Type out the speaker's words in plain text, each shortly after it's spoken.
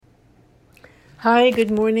Hi, good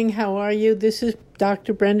morning. How are you? This is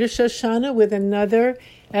Dr. Brenda Shoshana with another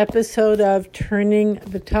episode of Turning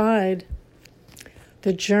the Tide,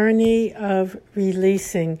 the journey of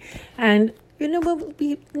releasing. And we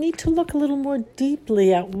need to look a little more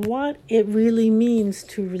deeply at what it really means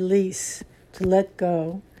to release, to let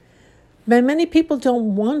go. But many people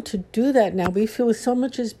don't want to do that now. We feel so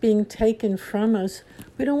much is being taken from us.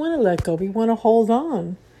 We don't want to let go. We want to hold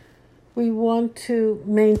on. We want to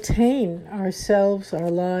maintain ourselves, our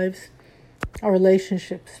lives, our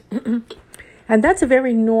relationships. And that's a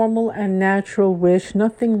very normal and natural wish.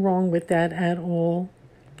 Nothing wrong with that at all.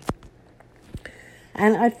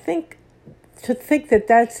 And I think to think that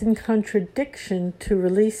that's in contradiction to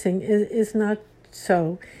releasing is not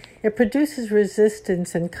so. It produces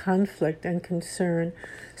resistance and conflict and concern.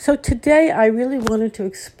 So today I really wanted to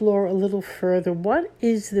explore a little further. What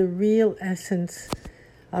is the real essence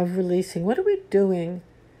of releasing? What are we doing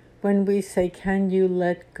when we say, can you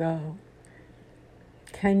let go?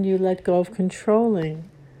 Can you let go of controlling?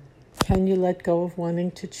 Can you let go of wanting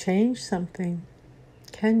to change something?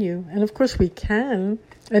 Can you? And of course we can.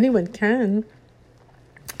 Anyone can.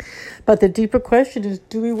 But the deeper question is,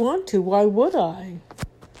 do we want to? Why would I?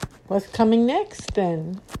 What's coming next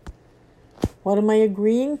then? What am I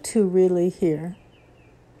agreeing to really here?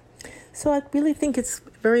 So I really think it's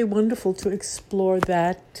very wonderful to explore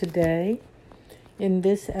that today in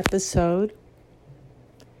this episode,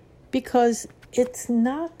 because it's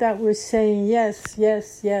not that we're saying,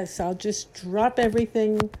 yes, I'll just drop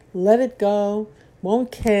everything, let it go,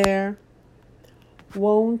 won't care,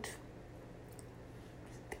 won't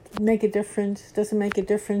make a difference, doesn't make a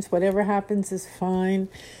difference, whatever happens is fine.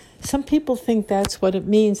 Some people think that's what it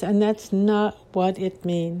means, and that's not what it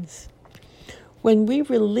means. When we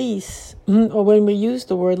release, or when we use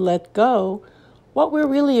the word let go, what we're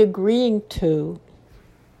really agreeing to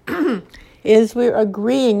is we're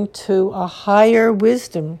agreeing to a higher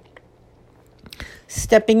wisdom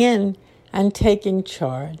stepping in and taking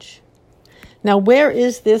charge. Now, where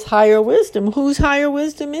is this higher wisdom? Whose higher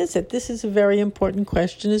wisdom is it? This is a very important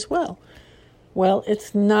question as well. Well,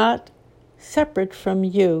 it's not separate from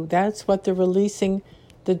you. That's what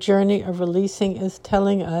the journey of releasing is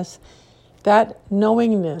telling us. That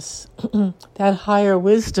knowingness, that higher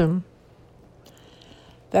wisdom,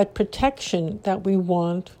 that protection that we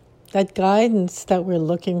want, that guidance that we're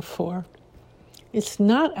looking for, it's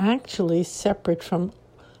not actually separate from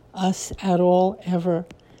us at all, ever.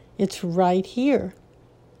 It's right here.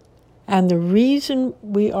 And the reason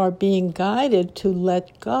we are being guided to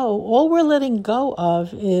let go, all we're letting go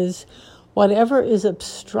of is whatever is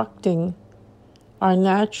obstructing our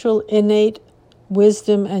natural, innate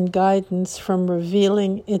wisdom and guidance from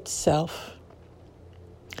revealing itself.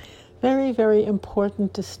 Very, very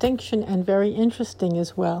important distinction, and very interesting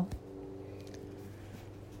as well.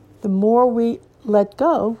 The more we let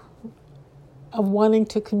go of wanting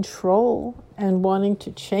to control and wanting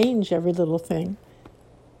to change every little thing,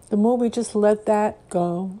 the more we just let that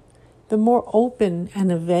go, the more open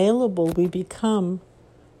and available we become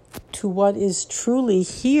to what is truly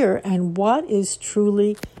here and what is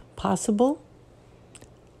truly possible,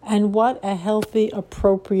 and what a healthy,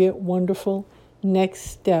 appropriate, wonderful next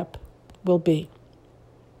step will be.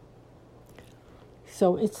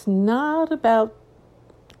 So it's not about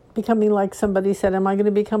becoming, like somebody said, am I going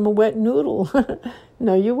to become a wet noodle?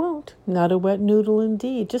 No, you won't. Not a wet noodle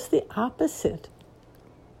indeed. Just the opposite.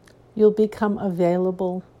 You'll become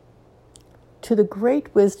available to the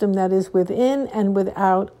great wisdom that is within and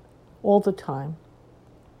without all the time.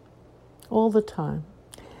 All the time.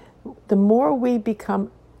 The more we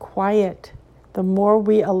become quiet, the more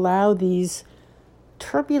we allow these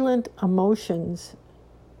turbulent emotions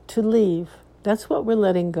to leave. That's what we're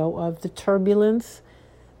letting go of. The turbulence,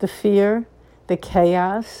 the fear, the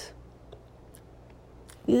chaos.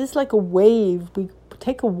 It is like a wave. We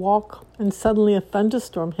take a walk and suddenly a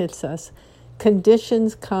thunderstorm hits us.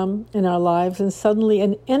 Conditions come in our lives and suddenly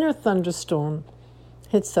an inner thunderstorm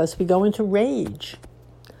hits us. We go into rage.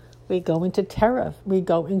 We go into terror. We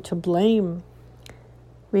go into blame.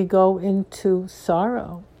 We go into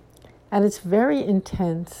sorrow. And it's very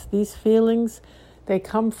intense. These feelings, they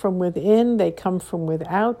come from within, they come from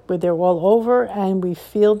without, but they're all over, and we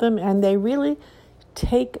feel them, and they really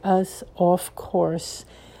take us off course.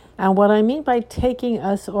 And what I mean by taking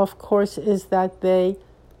us off course is that they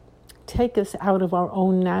take us out of our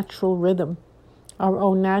own natural rhythm, our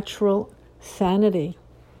own natural sanity,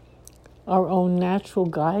 our own natural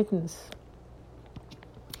guidance,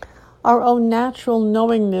 our own natural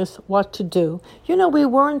knowingness what to do. You know, we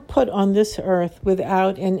weren't put on this earth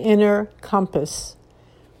without an inner compass,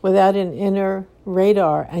 without an inner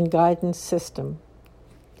radar and guidance system.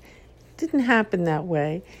 It didn't happen that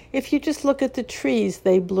way. If you just look at the trees,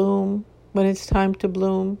 they bloom when it's time to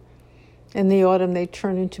bloom. In the autumn, they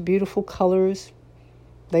turn into beautiful colors.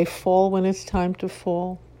 They fall when it's time to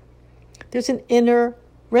fall. There's an inner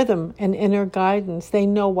rhythm and inner guidance. They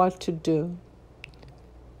know what to do.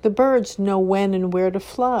 The birds know when and where to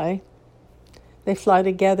fly. They fly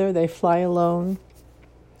together, they fly alone.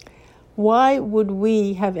 Why would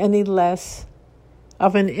we have any less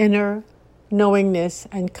of an inner knowingness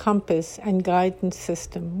and compass and guidance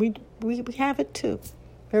system? We have it too,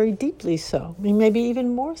 very deeply so, maybe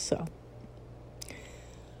even more so.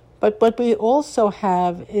 But what we also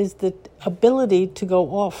have is the ability to go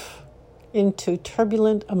off into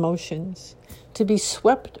turbulent emotions, to be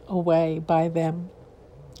swept away by them.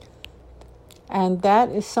 And that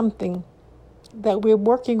is something that we're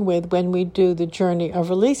working with when we do the journey of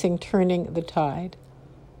releasing, turning the tide.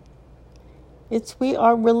 We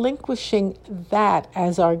are relinquishing that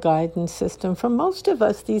as our guidance system. For most of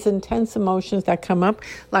us, these intense emotions that come up,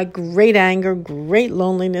 like great anger, great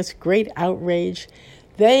loneliness, great outrage,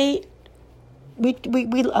 we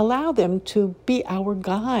allow them to be our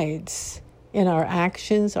guides in our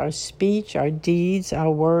actions, our speech, our deeds,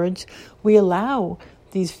 our words. We allow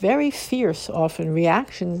these very fierce, often,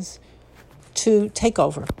 reactions to take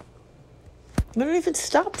over. We don't even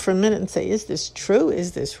stop for a minute and say, is this true?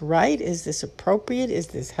 Is this right? Is this appropriate? Is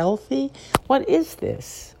this healthy? What is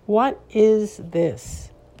this? What is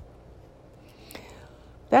this?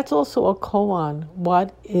 That's also a koan.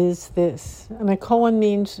 What is this? And a koan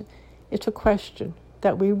means it's a question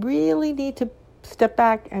that we really need to step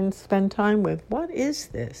back and spend time with. What is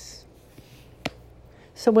this?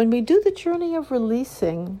 So when we do the journey of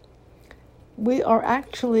releasing, we are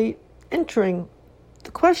actually entering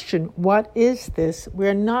the question, what is this?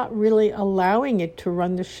 We're not really allowing it to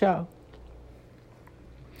run the show.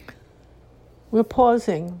 We're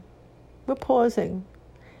pausing.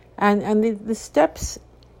 And the steps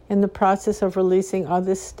in the process of releasing are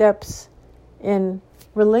the steps in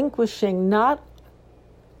relinquishing not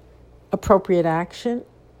appropriate action,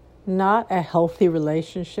 not a healthy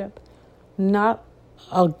relationship, not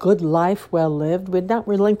a good life well lived. We're not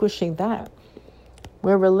relinquishing that.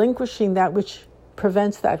 We're relinquishing that which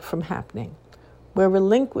prevents that from happening. We're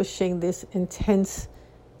relinquishing this intense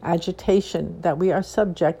agitation that we are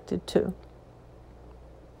subjected to.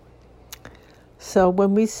 So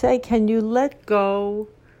when we say, can you let go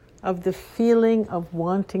of the feeling of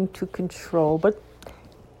wanting to control? But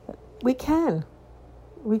we can.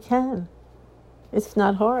 It's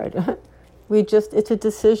not hard. It's a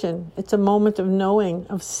decision. It's a moment of knowing,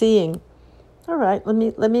 of seeing. All right, let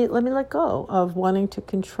me let go of wanting to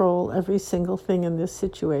control every single thing in this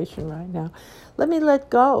situation right now. Let me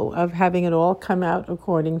let go of having it all come out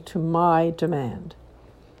according to my demand.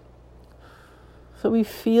 So we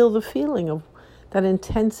feel the feeling of that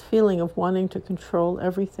intense feeling of wanting to control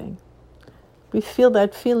everything. We feel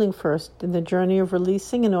that feeling first in the journey of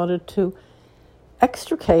releasing in order to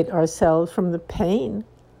extricate ourselves from the pain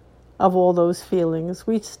of all those feelings.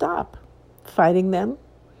 We stop fighting them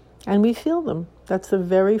and we feel them. That's the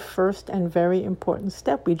very first and very important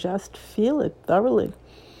step. We just feel it thoroughly.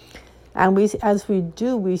 And as we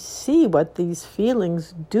do, we see what these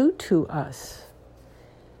feelings do to us,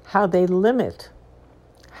 how they limit,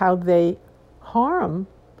 how they harm,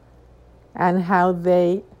 and how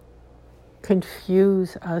they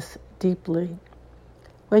confuse us deeply.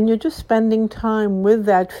 When you're just spending time with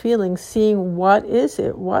that feeling, seeing what is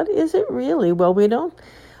it really? Well, we're not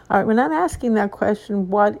asking that question,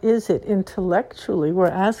 what is it, intellectually. We're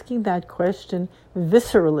asking that question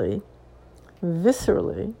viscerally.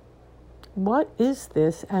 What is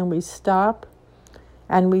this? And we stop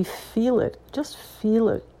and we feel it. Just feel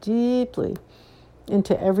it deeply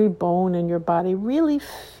into every bone in your body. Really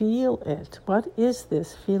feel it. What is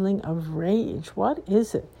this feeling of rage? What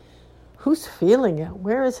is it? Who's feeling it?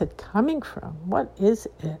 Where is it coming from? What is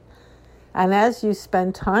it? And as you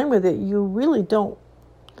spend time with it, you'll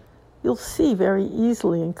see very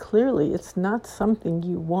easily and clearly it's not something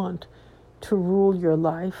you want to rule your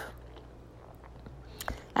life.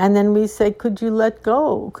 And then we say, could you let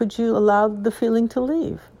go? Could you allow the feeling to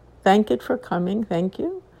leave? Thank it for coming, thank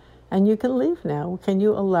you. And you can leave now. Can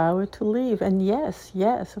you allow it to leave? And yes,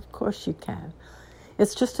 of course you can.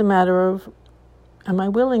 It's just a matter of, am I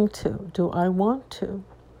willing to? Do I want to?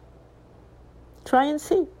 Try and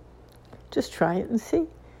see. Just try it and see.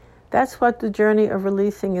 That's what the journey of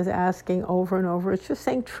releasing is asking over and over. It's just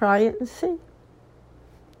saying, try it and see.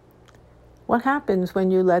 What happens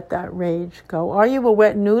when you let that rage go? Are you a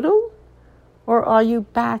wet noodle? Or are you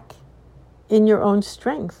back in your own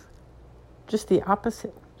strength? just the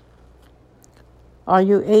opposite. Are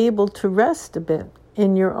you able to rest a bit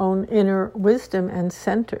in your own inner wisdom and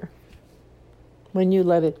center when you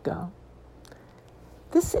let it go?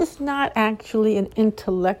 This is not actually an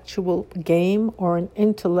intellectual game or an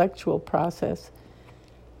intellectual process.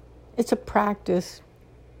 It's a practice,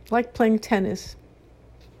 like playing tennis.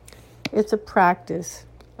 It's a practice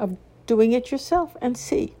of doing it yourself and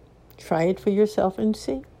see. Try it for yourself and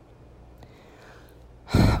see.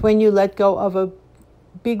 When you let go of a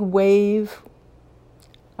big wave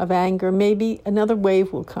of anger, maybe another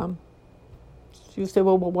wave will come. You say,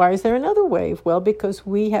 well, why is there another wave? Well, because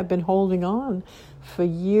we have been holding on for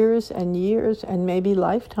years and years and maybe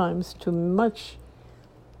lifetimes to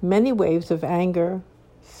many waves of anger,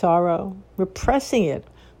 sorrow, repressing it,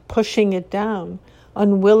 pushing it down,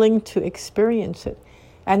 unwilling to experience it.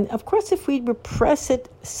 And of course, if we repress it,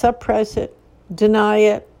 suppress it, deny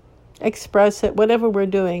it, express it, whatever we're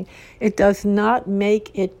doing, it does not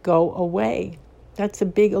make it go away. That's a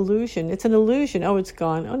big illusion. It's an illusion. Oh, it's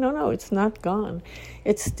gone. Oh, no, it's not gone.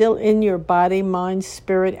 It's still in your body, mind,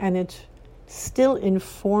 spirit, and it's still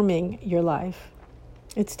informing your life.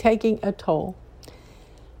 It's taking a toll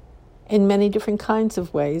in many different kinds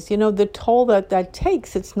of ways. The toll that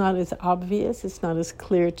takes, it's not as obvious, it's not as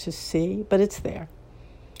clear to see, but it's there.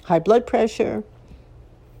 High blood pressure,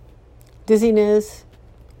 dizziness,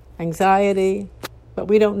 anxiety, but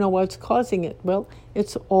we don't know what's causing it. Well,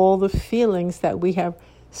 it's all the feelings that we have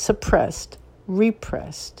suppressed,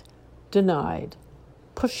 repressed, denied,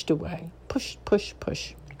 pushed away, push.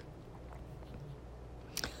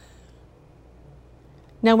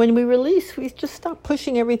 Now, when we release, we just stop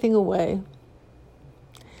pushing everything away.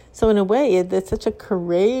 So in a way, it's such a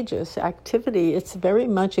courageous activity. It's very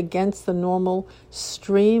much against the normal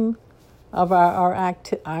stream of our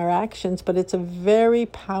actions, but it's a very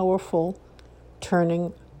powerful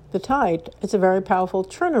turning the tide. It's a very powerful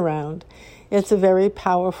turnaround. It's a very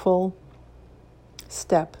powerful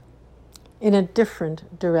step in a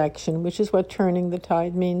different direction, which is what turning the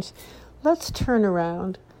tide means. Let's turn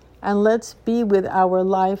around and let's be with our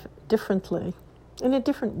life differently, in a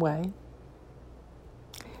different way.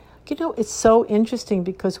 It's so interesting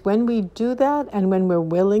because when we do that and when we're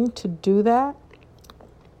willing to do that,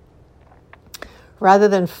 rather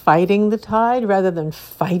than fighting the tide, rather than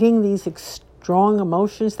fighting these strong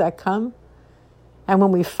emotions that come, and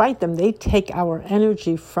when we fight them, they take our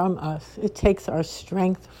energy from us. It takes our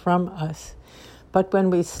strength from us. But when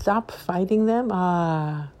we stop fighting them,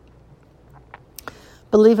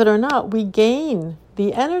 believe it or not, we gain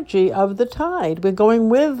the energy of the tide. We're going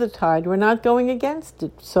with the tide. We're not going against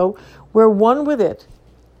it. So we're one with it.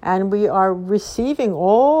 And we are receiving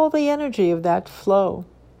all the energy of that flow.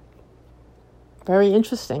 Very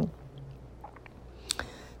interesting.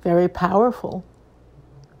 Very powerful.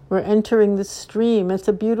 We're entering the stream. It's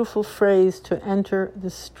a beautiful phrase, to enter the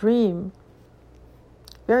stream.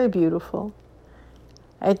 Very beautiful.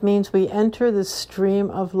 It means we enter the stream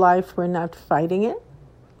of life. We're not fighting it.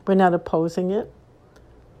 We're not opposing it.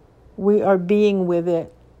 We are being with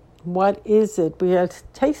it. What is it? We are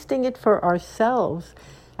tasting it for ourselves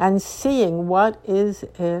and seeing what is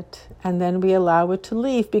it. And then we allow it to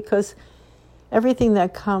leave, because everything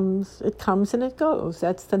that comes, it comes and it goes.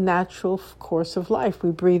 That's the natural course of life. We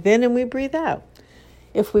breathe in and we breathe out.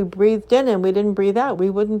 If we breathed in and we didn't breathe out, we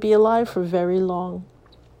wouldn't be alive for very long.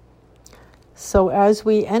 So as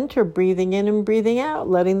we enter, breathing in and breathing out,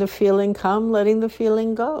 letting the feeling come, letting the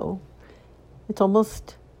feeling go. It's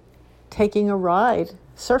almost taking a ride,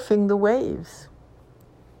 surfing the waves.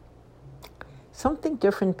 Something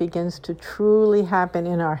different begins to truly happen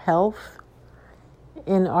in our health,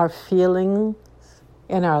 in our feelings,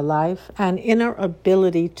 in our life, and in our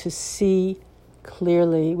ability to see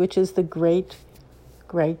clearly, which is the great,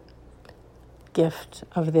 great gift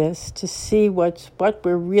of this, to see what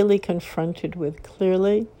we're really confronted with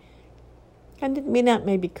clearly. And it may not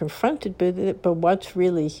maybe confronted with it, but what's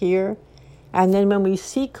really here. And then when we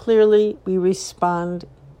see clearly, we respond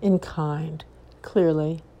in kind,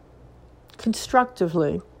 clearly,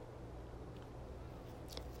 constructively,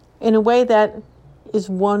 in a way that is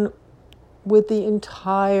one with the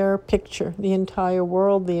entire picture, the entire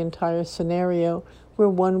world, the entire scenario. We're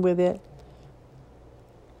one with it.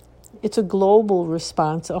 It's a global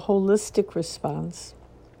response, a holistic response.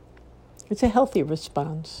 It's a healthy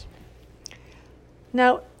response.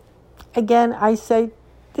 Now, again, I say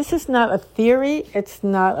this is not a theory. It's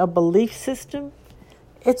not a belief system.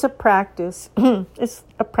 It's a practice. It's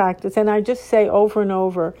a practice. And I just say over and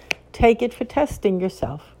over, take it for testing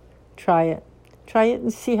yourself. Try it. Try it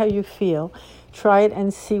and see how you feel. Try it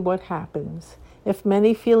and see what happens. If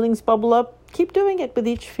many feelings bubble up, keep doing it with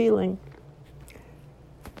each feeling.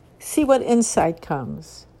 See what insight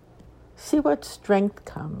comes. See what strength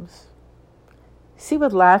comes. See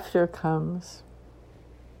what laughter comes.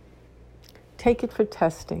 Take it for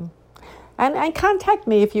testing. And contact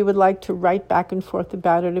me if you would like to write back and forth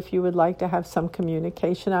about it, if you would like to have some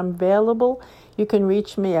communication. I'm available. You can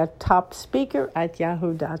reach me at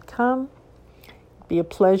topspeaker@yahoo.com. It'd be a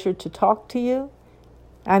pleasure to talk to you.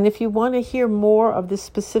 And if you want to hear more of the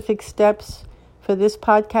specific steps for this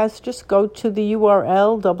podcast, just go to the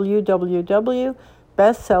URL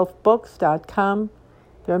www.bestselfbooks.com.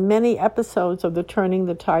 There are many episodes of the Turning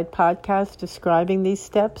the Tide podcast describing these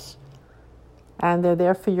steps, and they're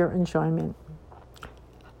there for your enjoyment.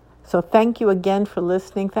 So thank you again for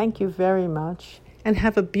listening. Thank you very much, and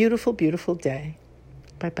have a beautiful, beautiful day.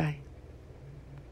 Bye-bye.